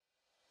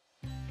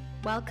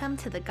Welcome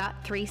to the Gut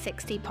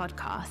 360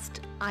 podcast.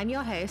 I'm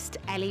your host,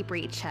 Ellie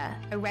Breacher,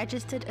 a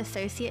registered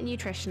associate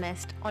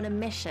nutritionist on a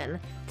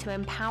mission to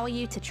empower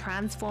you to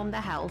transform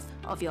the health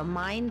of your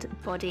mind,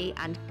 body,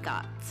 and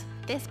gut.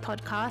 This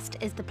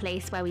podcast is the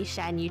place where we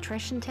share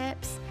nutrition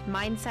tips,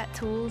 mindset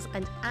tools,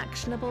 and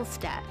actionable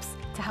steps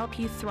to help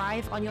you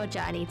thrive on your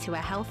journey to a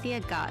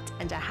healthier gut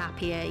and a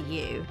happier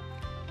you.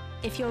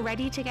 If you're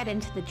ready to get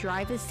into the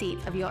driver's seat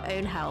of your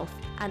own health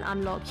and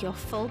unlock your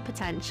full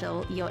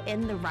potential, you're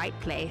in the right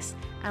place,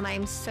 and I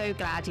am so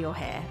glad you're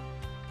here.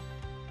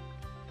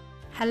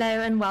 Hello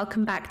and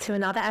welcome back to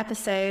another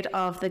episode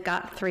of the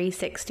Gut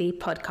 360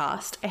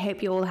 podcast. I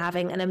hope you're all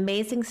having an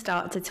amazing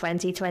start to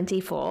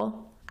 2024.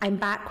 I'm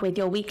back with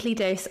your weekly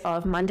dose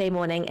of Monday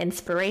morning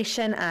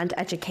inspiration and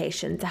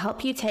education to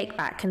help you take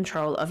back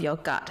control of your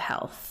gut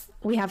health.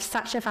 We have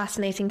such a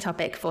fascinating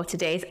topic for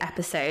today's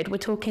episode. We're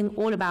talking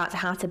all about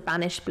how to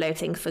banish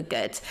bloating for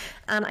good,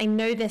 and I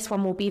know this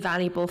one will be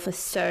valuable for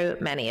so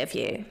many of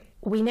you.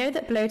 We know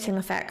that bloating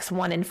affects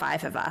 1 in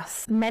 5 of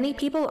us. Many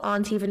people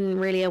aren't even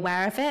really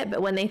aware of it,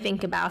 but when they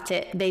think about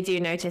it, they do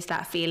notice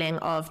that feeling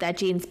of their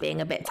jeans being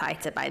a bit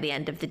tighter by the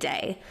end of the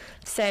day.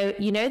 So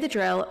you know the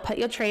drill, put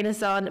your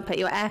trainers on, put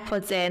your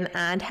AirPods in,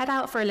 and head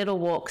out for a little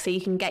walk so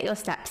you can get your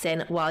steps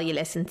in while you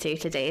listen to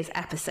today's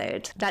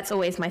episode. That's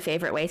always my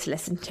favorite way to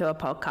listen to a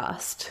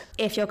podcast.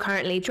 If you're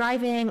currently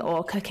driving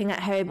or cooking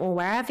at home or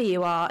wherever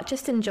you are,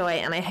 just enjoy,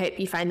 and I hope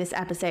you find this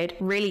episode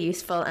really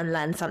useful and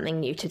learn something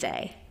new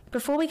today.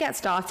 Before we get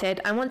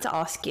started, I want to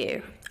ask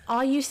you,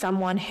 are you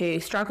someone who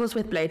struggles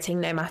with bloating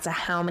no matter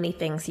how many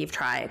things you've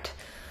tried?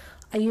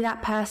 Are you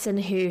that person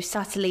who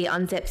subtly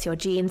unzips your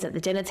jeans at the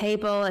dinner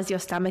table as your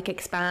stomach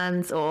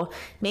expands, or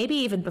maybe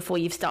even before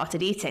you've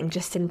started eating,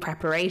 just in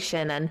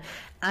preparation and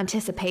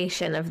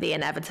anticipation of the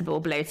inevitable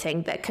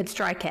bloating that could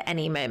strike at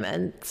any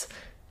moment?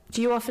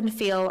 Do you often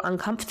feel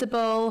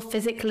uncomfortable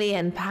physically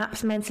and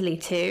perhaps mentally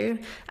too,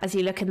 as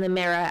you look in the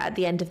mirror at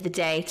the end of the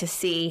day to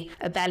see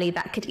a belly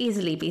that could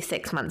easily be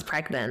 6 months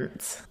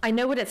pregnant? I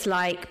know what it's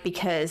like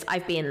because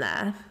I've been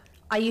there.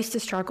 I used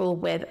to struggle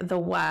with the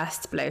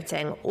worst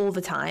bloating all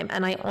the time,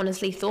 and I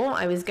honestly thought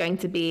I was going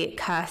to be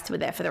cursed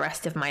with it for the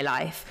rest of my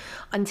life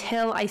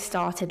until I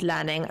started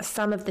learning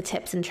some of the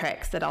tips and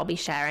tricks that I'll be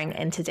sharing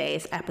in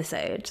today's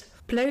episode.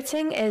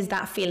 Bloating is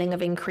that feeling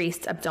of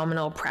increased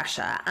abdominal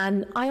pressure,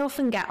 and I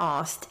often get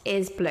asked,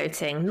 is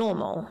bloating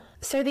normal?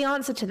 So the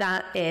answer to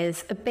that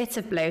is a bit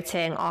of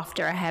bloating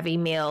after a heavy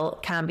meal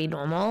can be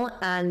normal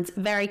and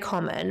very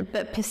common,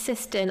 but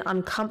persistent,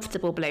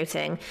 uncomfortable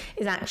bloating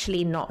is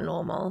actually not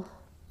normal.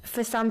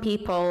 For some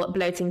people,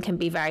 bloating can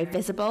be very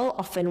visible.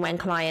 Often when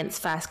clients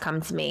first come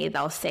to me,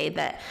 they'll say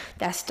that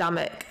their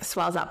stomach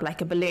swells up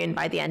like a balloon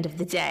by the end of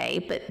the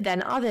day, but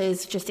then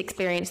others just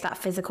experience that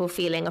physical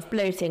feeling of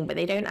bloating, but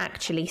they don't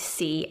actually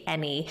see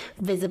any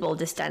visible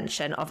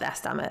distension of their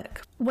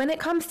stomach. When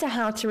it comes to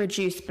how to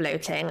reduce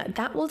bloating,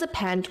 that will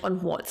depend on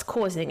what's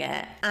causing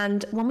it.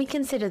 And when we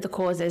consider the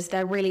causes,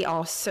 there really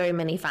are so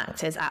many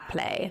factors at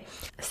play.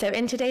 So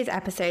in today's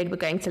episode, we're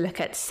going to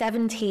look at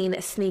 17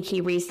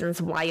 sneaky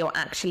reasons why you're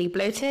actually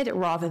bloated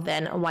rather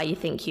than why you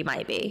think you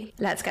might be.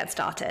 Let's get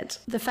started.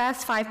 The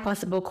first 5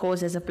 possible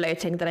causes of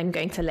bloating that I'm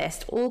going to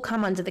list all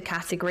come under the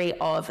category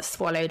of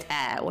swallowed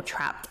air or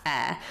trapped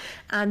air.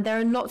 And there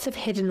are lots of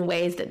hidden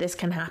ways that this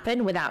can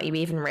happen without you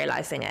even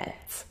realizing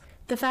it.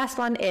 The first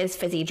one is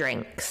fizzy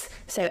drinks.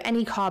 So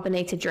any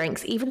carbonated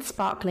drinks, even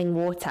sparkling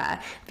water,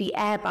 the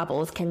air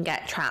bubbles can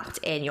get trapped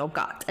in your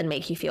gut and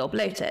make you feel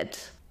bloated.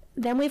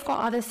 Then we've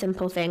got other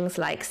simple things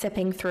like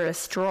sipping through a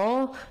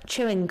straw,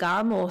 chewing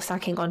gum or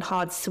sucking on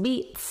hard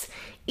sweets.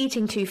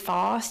 Eating too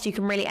fast, you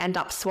can really end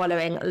up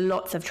swallowing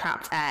lots of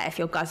trapped air if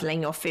you're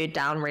guzzling your food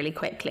down really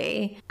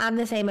quickly. And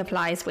the same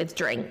applies with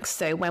drinks.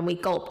 So when we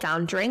gulp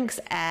down drinks,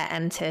 air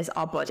enters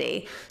our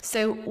body.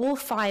 So all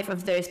 5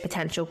 of those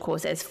potential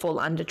causes fall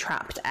under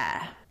trapped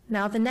air.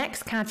 Now, the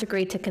next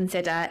category to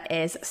consider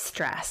is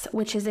stress,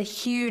 which is a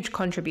huge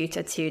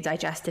contributor to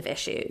digestive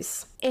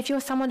issues. If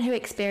you're someone who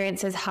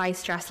experiences high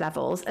stress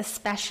levels,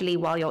 especially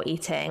while you're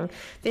eating,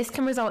 this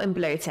can result in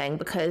bloating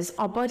because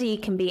our body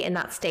can be in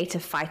that state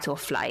of fight or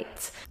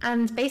flight.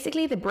 And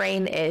basically, the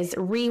brain is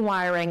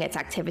rewiring its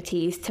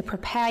activities to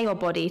prepare your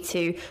body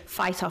to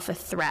fight off a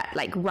threat,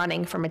 like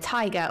running from a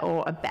tiger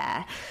or a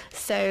bear.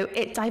 So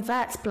it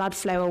diverts blood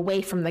flow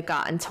away from the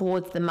gut and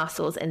towards the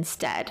muscles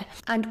instead.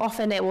 And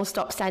often it will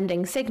stop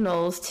sending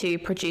signals to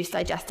produce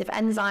digestive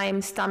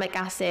enzymes, stomach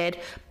acid,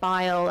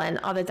 bile, and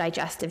other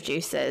digestive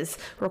juices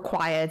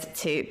required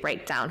to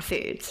break down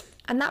food.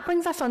 And that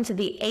brings us on to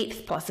the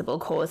 8th possible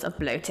cause of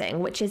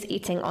bloating, which is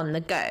eating on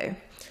the go.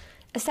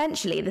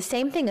 Essentially, the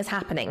same thing is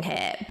happening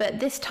here,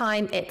 but this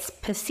time it's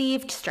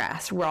perceived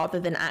stress rather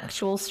than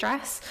actual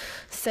stress.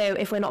 So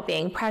if we're not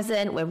being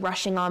present, we're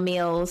rushing our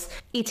meals,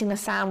 eating a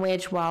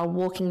sandwich while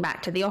walking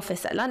back to the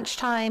office at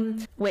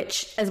lunchtime,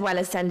 which, as well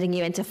as sending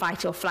you into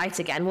fight or flight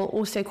again, will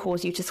also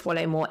cause you to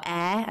swallow more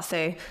air.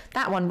 So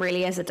that one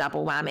really is a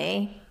double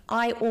whammy.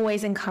 I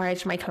always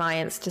encourage my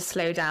clients to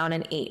slow down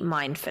and eat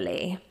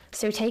mindfully.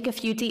 So take a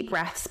few deep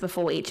breaths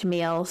before each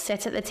meal,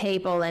 sit at the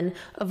table, and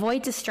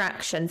avoid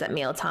distractions at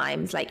meal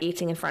times, like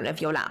eating in front of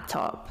your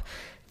laptop.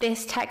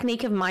 This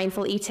technique of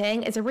mindful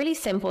eating is a really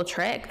simple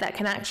trick that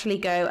can actually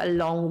go a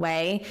long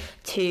way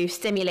to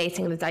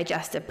stimulating the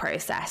digestive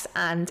process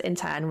and in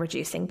turn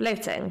reducing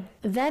bloating.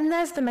 Then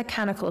there's the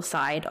mechanical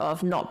side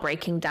of not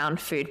breaking down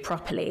food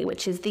properly,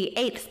 which is the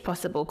 8th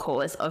possible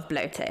cause of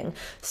bloating.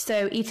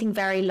 So eating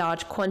very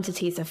large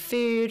quantities of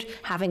food,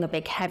 having a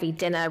big heavy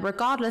dinner,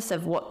 regardless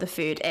of what the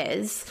food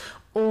is,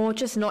 or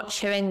just not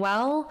chewing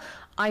well.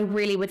 I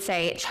really would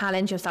say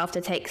challenge yourself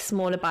to take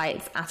smaller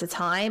bites at a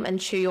time and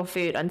chew your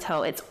food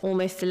until it's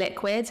almost a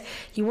liquid.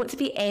 You want to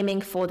be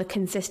aiming for the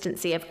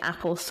consistency of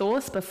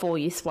applesauce before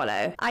you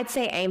swallow. I'd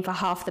say aim for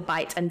half the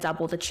bite and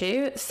double the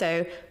chew,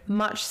 so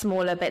much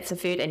smaller bits of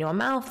food in your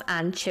mouth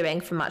and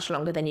chewing for much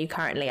longer than you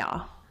currently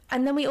are.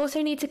 And then we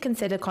also need to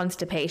consider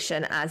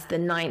constipation as the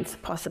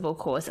 9th possible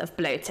cause of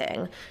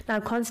bloating.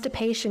 Now,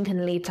 constipation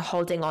can lead to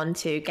holding on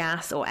to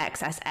gas or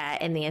excess air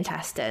in the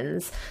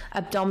intestines,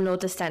 abdominal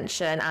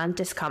distension, and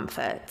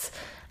discomfort.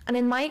 And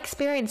in my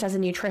experience as a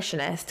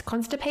nutritionist,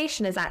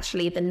 constipation is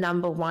actually the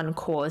 #1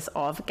 cause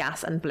of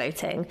gas and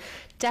bloating,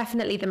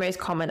 definitely the most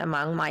common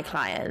among my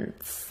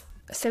clients.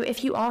 So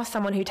if you are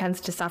someone who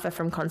tends to suffer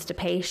from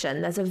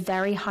constipation, there's a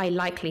very high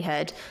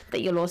likelihood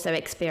that you'll also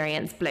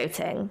experience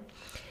bloating.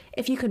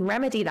 If you can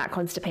remedy that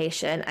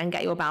constipation and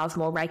get your bowels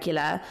more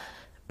regular,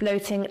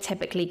 bloating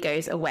typically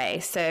goes away.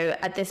 So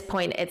at this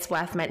point, it's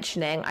worth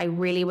mentioning, I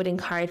really would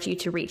encourage you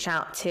to reach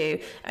out to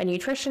a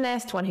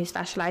nutritionist, one who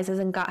specializes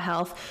in gut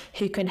health,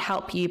 who can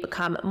help you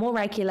become more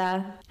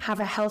regular, have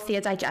a healthier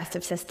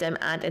digestive system,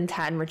 and in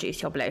turn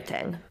reduce your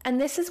bloating.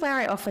 And this is where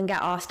I often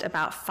get asked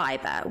about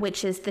fiber,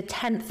 which is the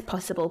 10th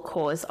possible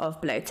cause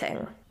of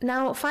bloating.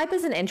 Now, fiber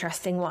is an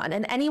interesting one,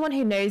 and anyone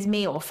who knows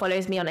me or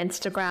follows me on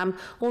Instagram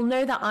will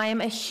know that I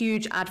am a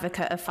huge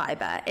advocate of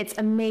fiber. It's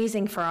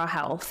amazing for our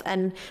health,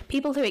 and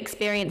people who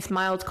experience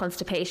mild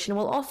constipation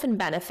will often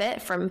benefit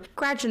from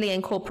gradually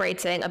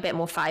incorporating a bit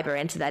more fiber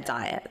into their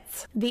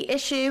diets. The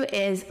issue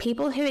is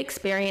people who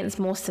experience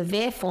more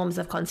severe forms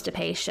of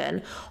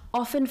constipation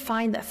often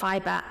find that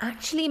fiber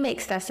actually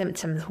makes their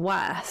symptoms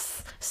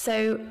worse.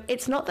 So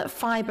it's not that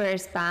fiber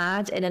is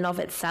bad in and of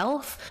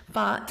itself,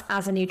 but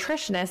as a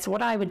nutritionist,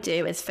 what I would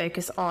do is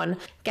focus on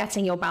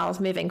getting your bowels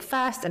moving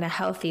first in a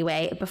healthy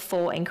way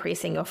before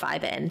increasing your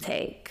fiber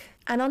intake.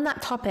 And on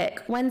that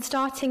topic, when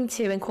starting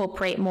to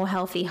incorporate more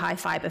healthy high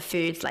fiber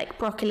foods like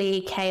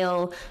broccoli,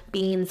 kale,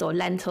 beans, or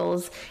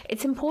lentils,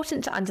 it's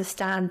important to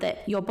understand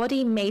that your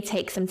body may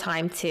take some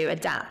time to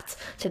adapt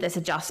to this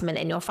adjustment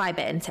in your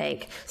fiber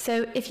intake.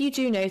 So if you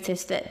do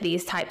notice that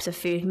these types of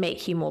food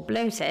make you more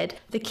bloated,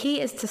 the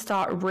key is to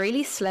start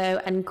really slow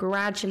and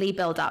gradually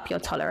build up your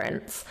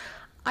tolerance.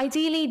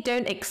 Ideally,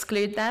 don't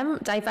exclude them.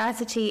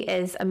 Diversity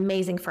is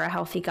amazing for a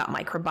healthy gut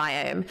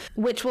microbiome,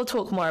 which we'll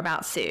talk more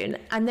about soon.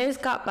 And those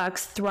gut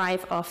bugs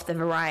thrive off the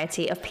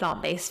variety of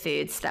plant-based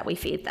foods that we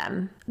feed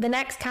them. The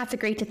next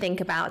category to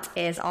think about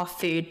is our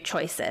food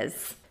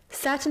choices.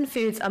 Certain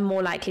foods are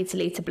more likely to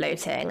lead to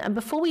bloating, and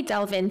before we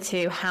delve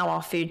into how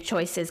our food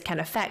choices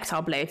can affect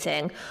our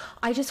bloating,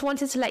 I just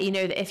wanted to let you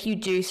know that if you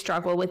do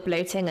struggle with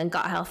bloating and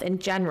gut health in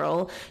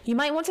general, you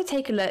might want to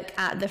take a look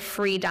at the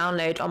free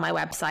download on my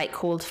website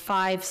called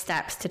 5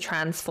 Steps to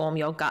Transform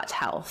Your Gut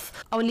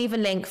Health. I'll leave a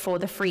link for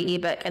the free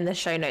ebook in the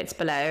show notes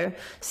below,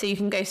 so you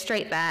can go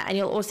straight there, and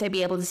you'll also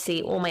be able to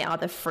see all my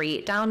other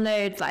free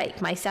downloads,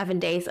 like my 7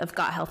 days of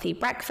gut healthy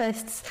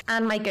breakfasts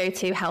and my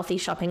go-to healthy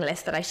shopping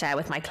list that I share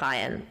with my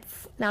clients.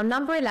 Now,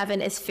 number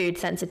 11 is food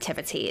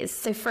sensitivities.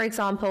 So for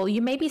example,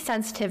 you may be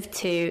sensitive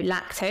to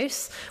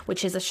lactose,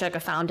 which is a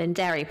sugar found in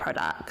dairy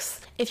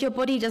products. If your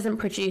body doesn't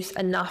produce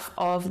enough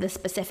of the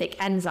specific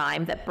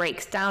enzyme that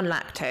breaks down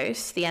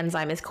lactose, the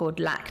enzyme is called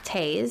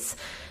lactase,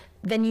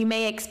 then you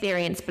may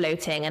experience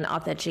bloating and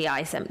other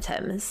GI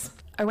symptoms.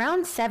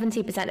 Around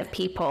 70% of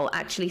people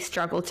actually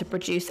struggle to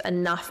produce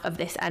enough of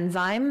this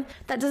enzyme.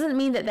 That doesn't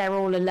mean that they're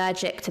all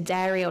allergic to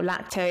dairy or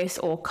lactose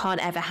or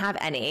can't ever have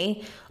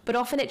any, but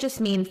often it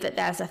just means that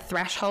there's a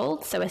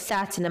threshold, so a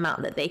certain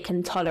amount that they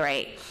can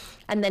tolerate.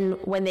 And then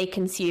when they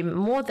consume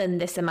more than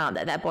this amount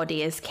that their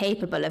body is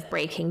capable of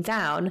breaking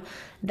down,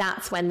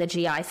 that's when the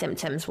GI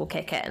symptoms will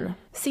kick in.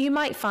 So you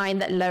might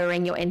find that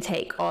lowering your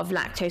intake of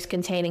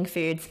lactose-containing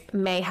foods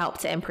may help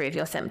to improve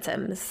your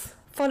symptoms.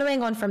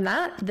 Following on from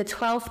that, the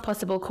 12th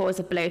possible cause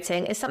of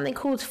bloating is something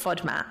called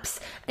FODMAPs,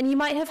 and you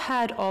might have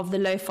heard of the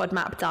low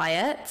FODMAP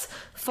diet.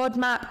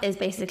 FODMAP is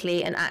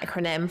basically an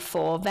acronym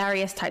for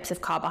various types of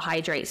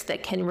carbohydrates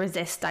that can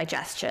resist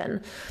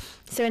digestion.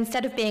 So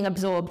instead of being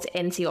absorbed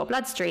into your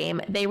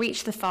bloodstream, they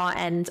reach the far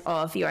end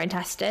of your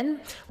intestine,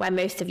 where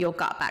most of your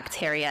gut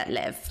bacteria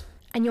live.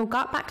 And your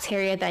gut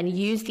bacteria then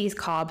use these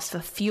carbs for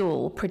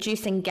fuel,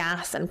 producing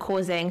gas and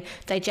causing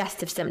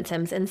digestive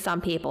symptoms in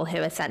some people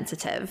who are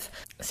sensitive.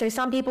 So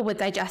some people with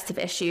digestive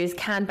issues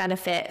can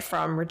benefit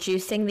from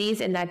reducing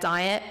these in their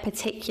diet,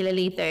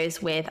 particularly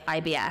those with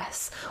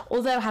IBS.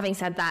 Although having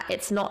said that,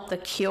 it's not the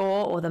cure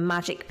or the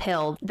magic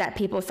pill that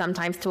people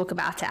sometimes talk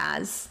about it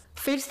as.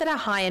 Foods that are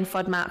high in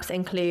FODMAPs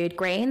include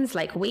grains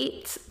like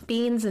wheat,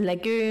 beans and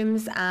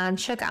legumes, and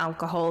sugar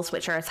alcohols,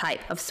 which are a type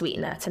of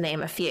sweetener, to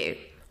name a few.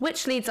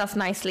 Which leads us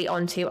nicely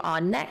onto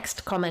our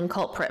next common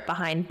culprit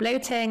behind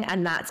bloating,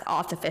 and that's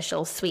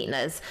artificial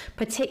sweeteners,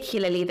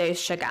 particularly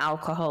those sugar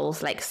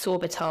alcohols like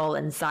sorbitol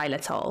and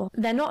xylitol.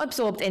 They're not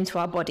absorbed into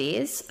our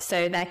bodies,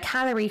 so they're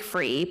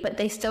calorie-free, but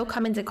they still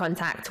come into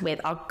contact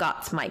with our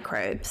gut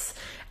microbes.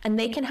 And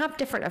they can have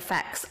different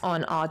effects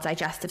on our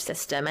digestive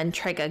system and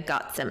trigger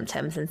gut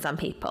symptoms in some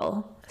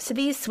people. So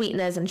these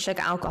sweeteners and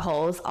sugar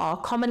alcohols are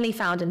commonly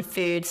found in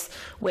foods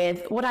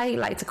with what I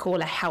like to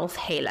call a health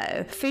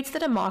halo. Foods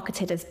that are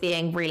marketed as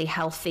being really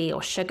healthy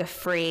or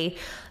sugar-free,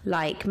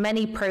 like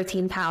many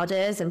protein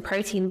powders and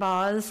protein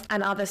bars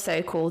and other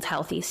so-called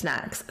healthy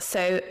snacks.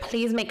 So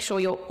please make sure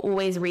you're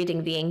always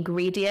reading the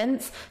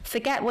ingredients.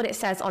 Forget what it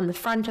says on the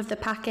front of the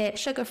packet,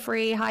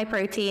 sugar-free, high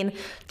protein,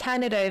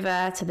 turn it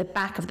over to the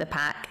back of the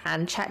pack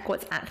and check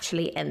what's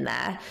actually in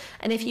there.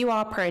 And if you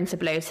are prone to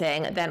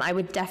bloating, then I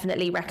would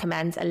definitely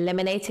recommend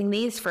eliminating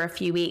these for a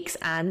few weeks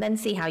and then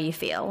see how you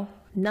feel.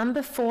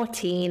 Number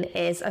 14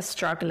 is a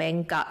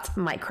struggling gut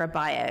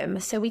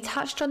microbiome. So we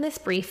touched on this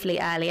briefly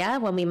earlier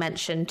when we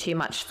mentioned too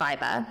much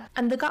fiber.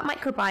 And the gut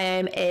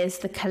microbiome is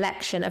the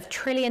collection of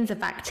trillions of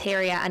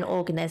bacteria and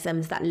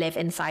organisms that live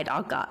inside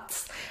our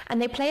guts. And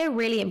they play a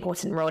really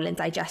important role in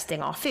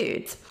digesting our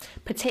foods,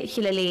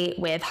 particularly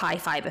with high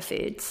fiber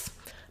foods.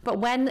 But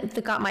when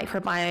the gut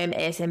microbiome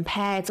is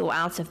impaired or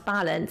out of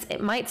balance, it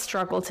might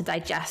struggle to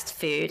digest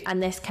food,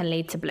 and this can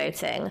lead to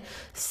bloating.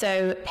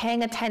 So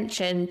paying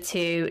attention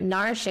to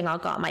nourishing our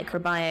gut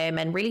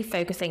microbiome and really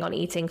focusing on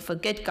eating for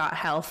good gut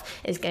health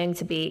is going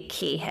to be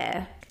key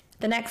here.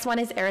 The next one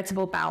is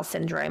irritable bowel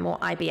syndrome, or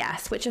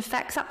IBS, which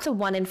affects up to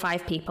 1 in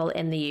 5 people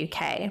in the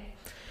UK.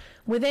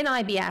 Within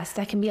IBS,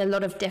 there can be a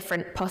lot of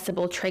different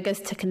possible triggers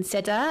to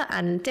consider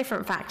and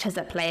different factors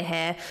at play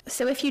here.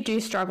 So if you do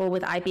struggle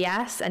with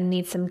IBS and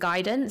need some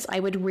guidance, I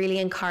would really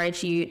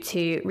encourage you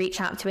to reach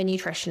out to a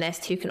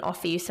nutritionist who can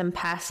offer you some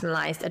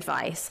personalized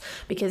advice,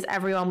 because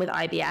everyone with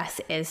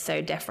IBS is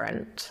so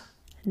different.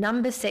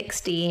 Number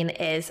 16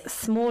 is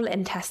small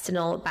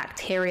intestinal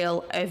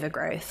bacterial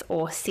overgrowth,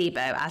 or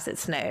SIBO as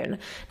it's known.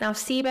 Now,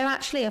 SIBO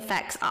actually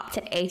affects up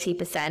to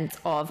 80%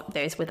 of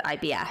those with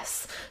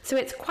IBS. So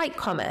it's quite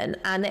common,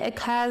 and it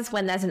occurs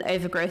when there's an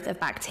overgrowth of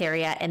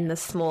bacteria in the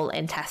small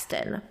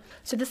intestine.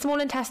 So the small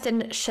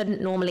intestine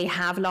shouldn't normally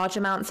have large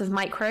amounts of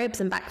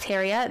microbes and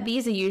bacteria.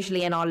 These are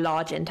usually in our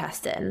large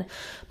intestine.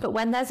 But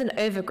when there's an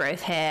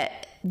overgrowth here,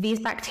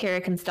 these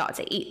bacteria can start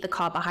to eat the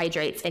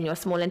carbohydrates in your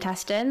small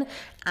intestine,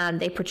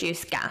 and they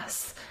produce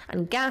gas.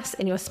 And gas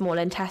in your small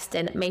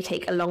intestine may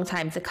take a long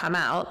time to come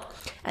out,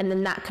 and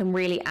then that can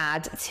really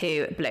add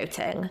to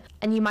bloating.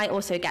 And you might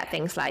also get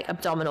things like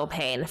abdominal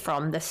pain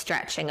from the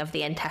stretching of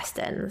the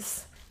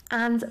intestines.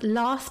 And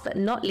last but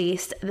not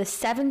least, the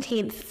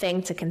 17th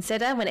thing to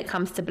consider when it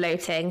comes to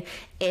bloating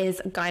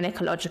is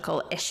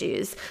gynecological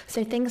issues.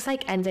 So things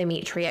like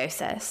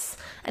endometriosis.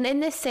 And in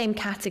this same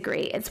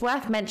category, it's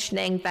worth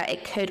mentioning that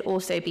it could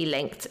also be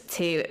linked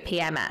to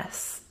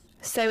PMS.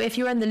 So if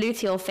you're in the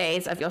luteal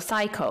phase of your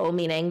cycle,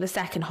 meaning the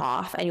second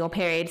half, and your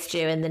period's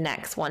due in the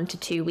next 1 to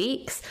 2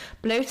 weeks,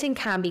 bloating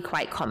can be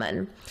quite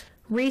common.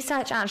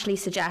 Research actually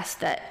suggests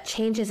that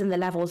changes in the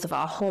levels of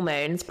our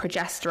hormones,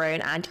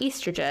 progesterone and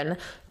estrogen,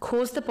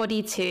 cause the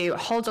body to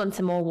hold on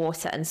to more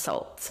water and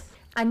salt.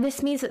 And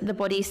this means that the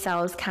body's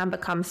cells can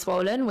become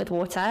swollen with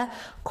water,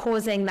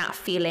 causing that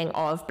feeling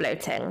of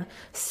bloating.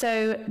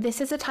 So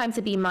this is a time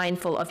to be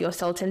mindful of your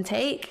salt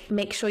intake.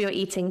 Make sure you're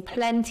eating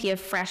plenty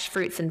of fresh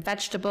fruits and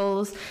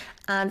vegetables,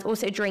 and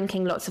also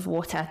drinking lots of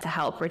water to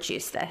help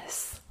reduce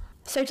this.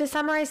 So to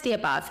summarize the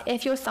above,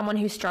 if you're someone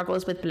who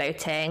struggles with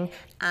bloating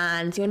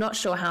and you're not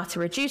sure how to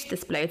reduce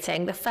this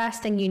bloating, the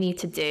first thing you need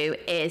to do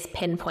is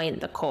pinpoint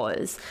the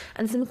cause.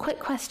 And some quick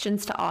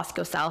questions to ask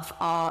yourself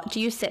are,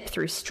 do you sip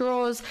through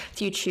straws?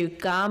 Do you chew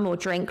gum or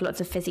drink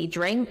lots of fizzy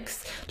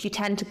drinks? Do you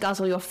tend to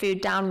guzzle your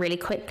food down really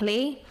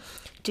quickly?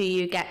 Do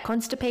you get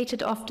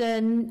constipated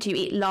often? Do you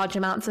eat large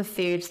amounts of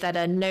foods that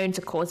are known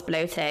to cause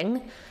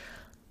bloating?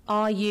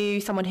 Are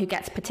you someone who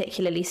gets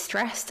particularly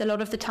stressed a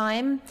lot of the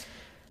time?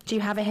 Do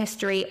you have a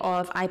history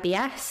of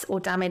IBS or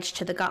damage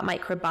to the gut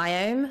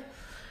microbiome?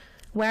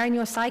 Where in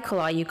your cycle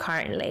are you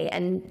currently?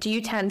 And do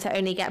you tend to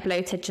only get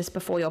bloated just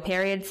before your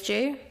period's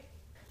due?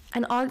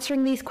 And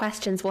answering these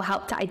questions will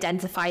help to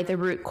identify the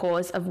root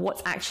cause of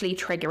what's actually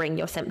triggering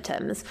your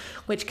symptoms,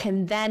 which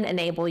can then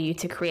enable you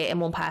to create a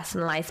more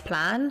personalized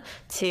plan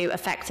to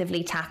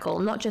effectively tackle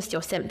not just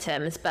your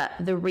symptoms, but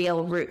the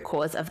real root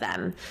cause of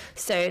them.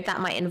 So that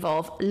might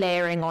involve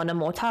layering on a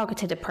more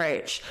targeted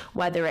approach,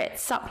 whether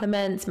it's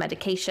supplements,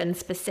 medication,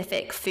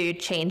 specific food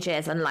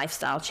changes, and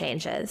lifestyle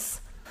changes.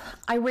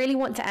 I really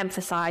want to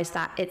emphasize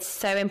that it's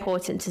so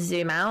important to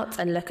zoom out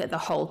and look at the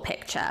whole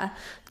picture.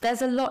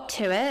 There's a lot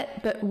to it,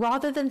 but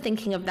rather than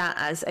thinking of that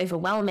as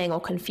overwhelming or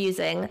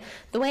confusing,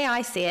 the way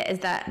I see it is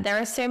that there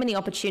are so many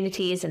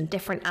opportunities and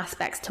different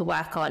aspects to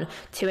work on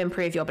to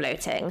improve your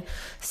bloating.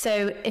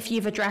 So if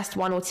you've addressed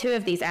one or two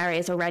of these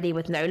areas already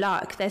with no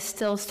luck, there's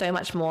still so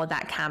much more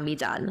that can be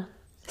done.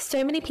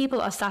 So many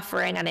people are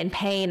suffering and in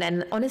pain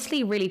and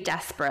honestly really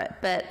desperate,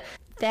 but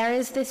there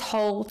is this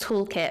whole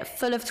toolkit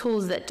full of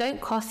tools that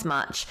don't cost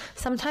much.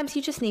 Sometimes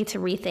you just need to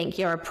rethink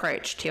your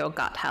approach to your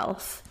gut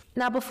health.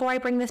 Now, before I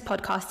bring this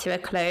podcast to a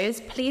close,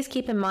 please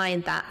keep in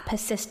mind that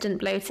persistent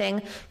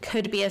bloating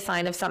could be a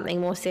sign of something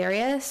more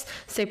serious,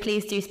 so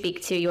please do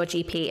speak to your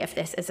GP if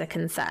this is a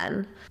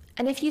concern.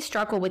 And if you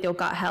struggle with your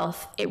gut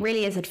health, it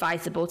really is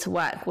advisable to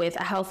work with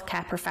a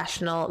healthcare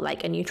professional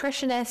like a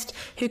nutritionist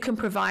who can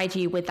provide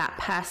you with that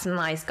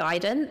personalized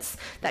guidance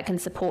that can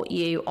support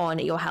you on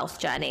your health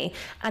journey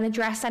and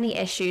address any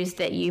issues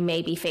that you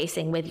may be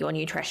facing with your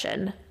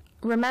nutrition.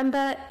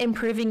 Remember,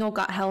 improving your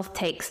gut health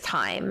takes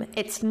time.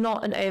 It's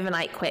not an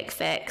overnight quick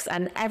fix,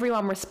 and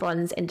everyone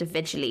responds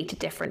individually to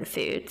different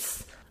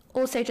foods.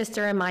 Also, just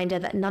a reminder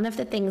that none of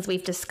the things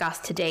we've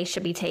discussed today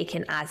should be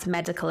taken as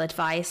medical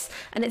advice,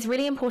 and it's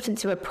really important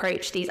to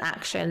approach these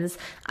actions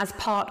as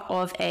part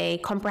of a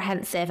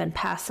comprehensive and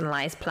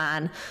personalized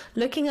plan,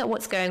 looking at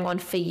what's going on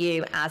for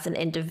you as an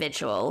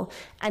individual.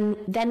 And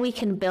then we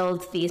can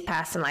build these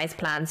personalized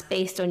plans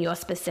based on your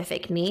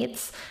specific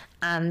needs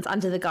and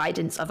under the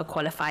guidance of a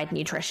qualified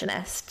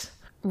nutritionist.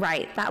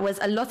 Right, that was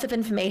a lot of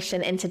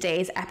information in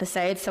today's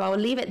episode, so I will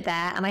leave it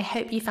there, and I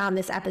hope you found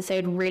this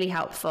episode really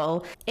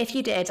helpful. If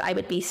you did, I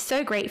would be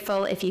so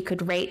grateful if you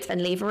could rate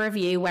and leave a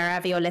review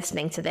wherever you're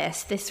listening to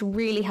this. This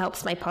really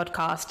helps my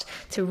podcast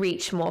to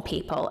reach more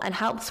people and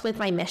helps with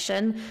my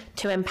mission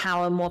to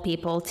empower more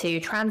people to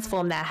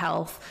transform their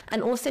health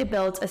and also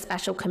build a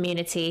special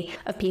community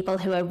of people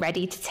who are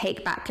ready to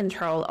take back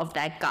control of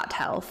their gut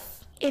health.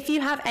 If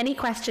you have any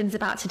questions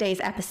about today's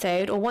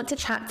episode or want to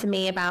chat to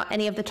me about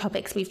any of the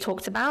topics we've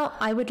talked about,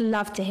 I would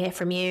love to hear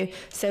from you.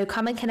 So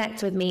come and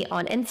connect with me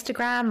on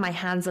Instagram. My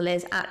handle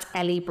is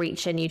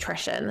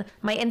 @EllieBreacherNutrition.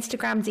 My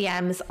Instagram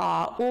DMs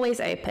are always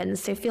open,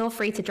 so feel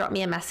free to drop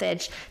me a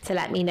message to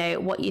let me know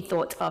what you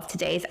thought of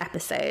today's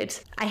episode.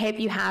 I hope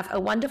you have a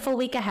wonderful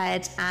week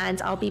ahead,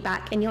 and I'll be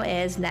back in your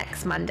ears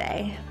next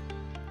Monday.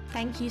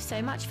 Thank you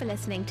so much for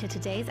listening to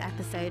today's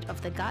episode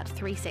of the Gut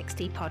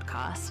 360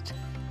 podcast.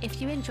 If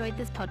you enjoyed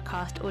this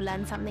podcast or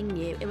learned something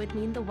new, it would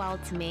mean the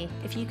world to me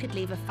if you could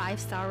leave a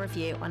 5-star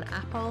review on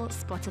Apple,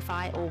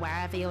 Spotify, or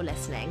wherever you're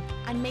listening.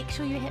 And make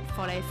sure you hit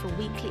follow for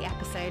weekly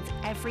episodes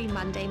every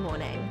Monday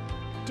morning.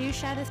 Do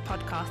share this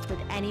podcast with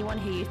anyone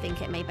who you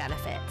think it may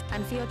benefit.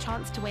 And for your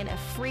chance to win a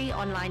free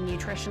online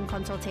nutrition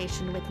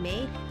consultation with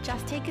me,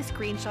 just take a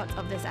screenshot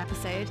of this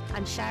episode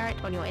and share it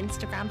on your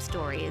Instagram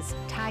stories,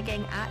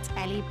 tagging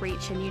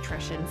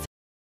 @EllieBreacherNutrition